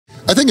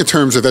I think in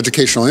terms of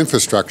educational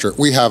infrastructure,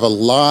 we have a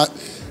lot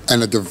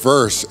and a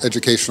diverse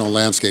educational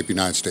landscape in the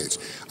United States.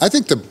 I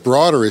think the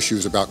broader issue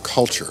is about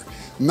culture.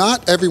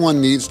 Not everyone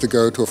needs to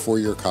go to a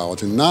four-year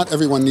college, and not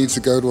everyone needs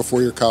to go to a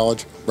four-year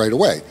college right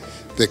away.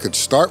 They could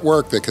start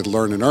work, they could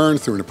learn and earn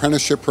through an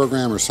apprenticeship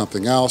program or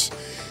something else,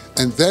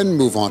 and then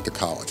move on to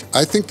college.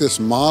 I think this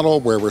model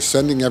where we're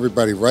sending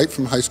everybody right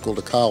from high school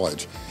to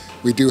college,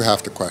 we do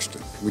have to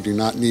question. We do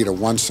not need a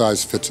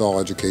one-size-fits-all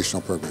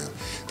educational program.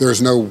 There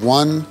is no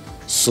one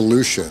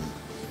solution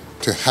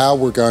to how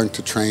we're going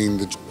to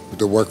train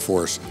the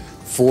workforce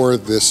for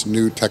this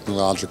new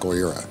technological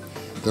era.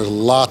 There's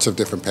lots of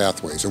different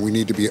pathways, and we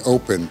need to be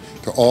open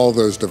to all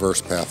those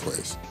diverse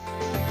pathways.